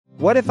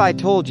What if I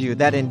told you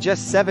that in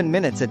just 7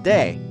 minutes a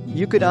day,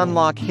 you could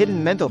unlock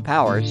hidden mental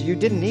powers you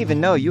didn't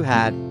even know you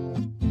had?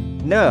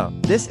 No,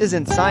 this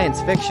isn't science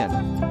fiction.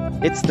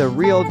 It's the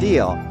real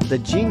deal, the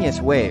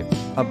Genius Wave,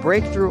 a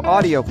breakthrough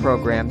audio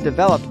program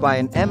developed by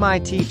an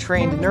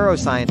MIT-trained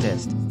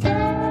neuroscientist.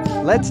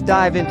 Let's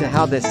dive into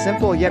how this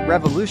simple yet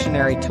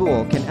revolutionary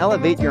tool can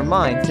elevate your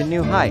mind to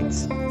new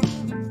heights.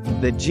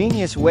 The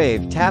Genius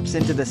Wave taps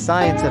into the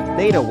science of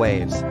theta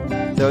waves,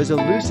 those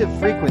elusive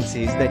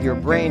frequencies that your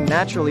brain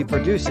naturally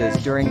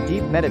produces during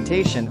deep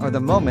meditation or the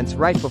moments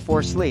right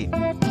before sleep.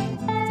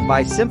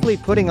 By simply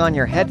putting on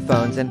your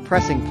headphones and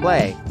pressing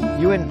play,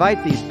 you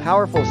invite these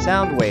powerful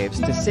sound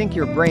waves to sync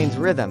your brain's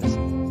rhythms,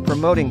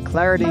 promoting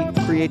clarity,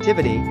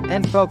 creativity,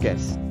 and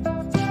focus.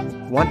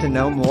 Want to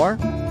know more?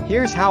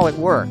 Here's how it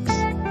works.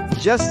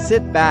 Just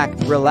sit back,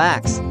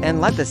 relax,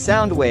 and let the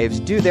sound waves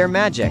do their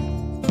magic.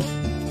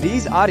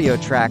 These audio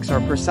tracks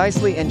are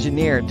precisely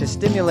engineered to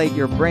stimulate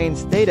your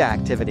brain's theta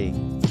activity,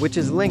 which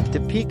is linked to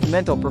peak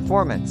mental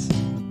performance.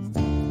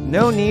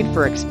 No need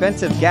for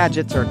expensive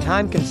gadgets or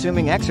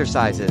time-consuming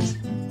exercises.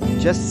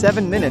 Just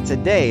 7 minutes a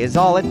day is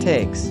all it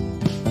takes.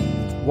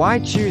 Why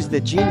choose the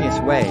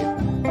Genius Wave?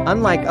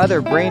 Unlike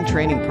other brain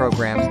training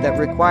programs that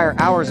require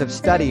hours of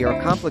study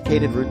or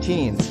complicated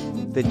routines,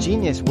 the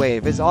Genius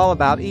Wave is all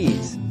about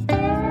ease.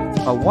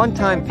 A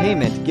one-time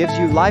payment gives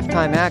you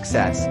lifetime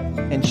access,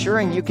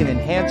 ensuring you can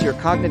enhance your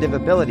cognitive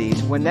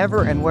abilities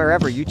whenever and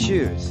wherever you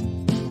choose.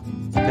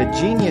 The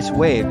Genius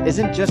Wave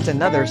isn't just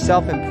another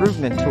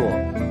self-improvement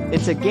tool,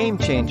 it's a game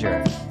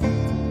changer.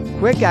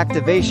 Quick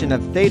activation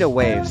of theta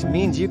waves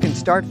means you can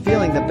start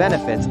feeling the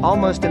benefits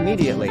almost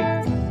immediately.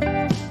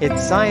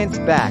 It's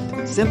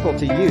science-backed, simple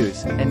to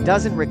use, and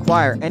doesn't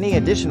require any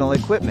additional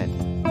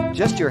equipment,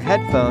 just your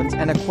headphones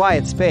and a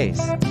quiet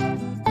space.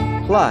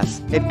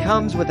 Plus, it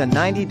comes with a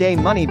 90-day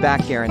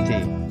money-back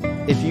guarantee.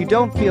 If you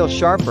don't feel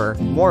sharper,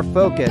 more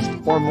focused,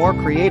 or more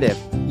creative,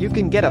 you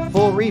can get a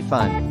full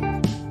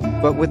refund.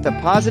 But with the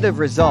positive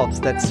results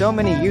that so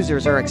many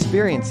users are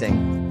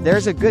experiencing,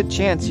 there's a good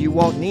chance you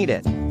won't need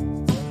it.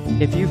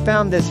 If you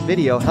found this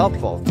video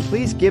helpful,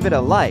 please give it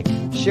a like,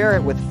 share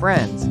it with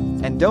friends,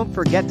 and don't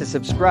forget to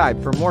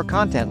subscribe for more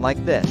content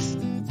like this.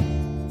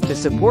 To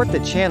support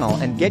the channel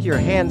and get your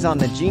hands on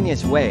the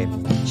Genius Wave,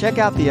 check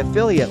out the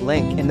affiliate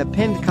link in the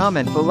pinned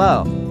comment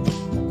below.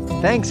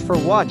 Thanks for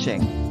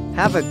watching.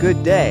 Have a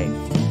good day.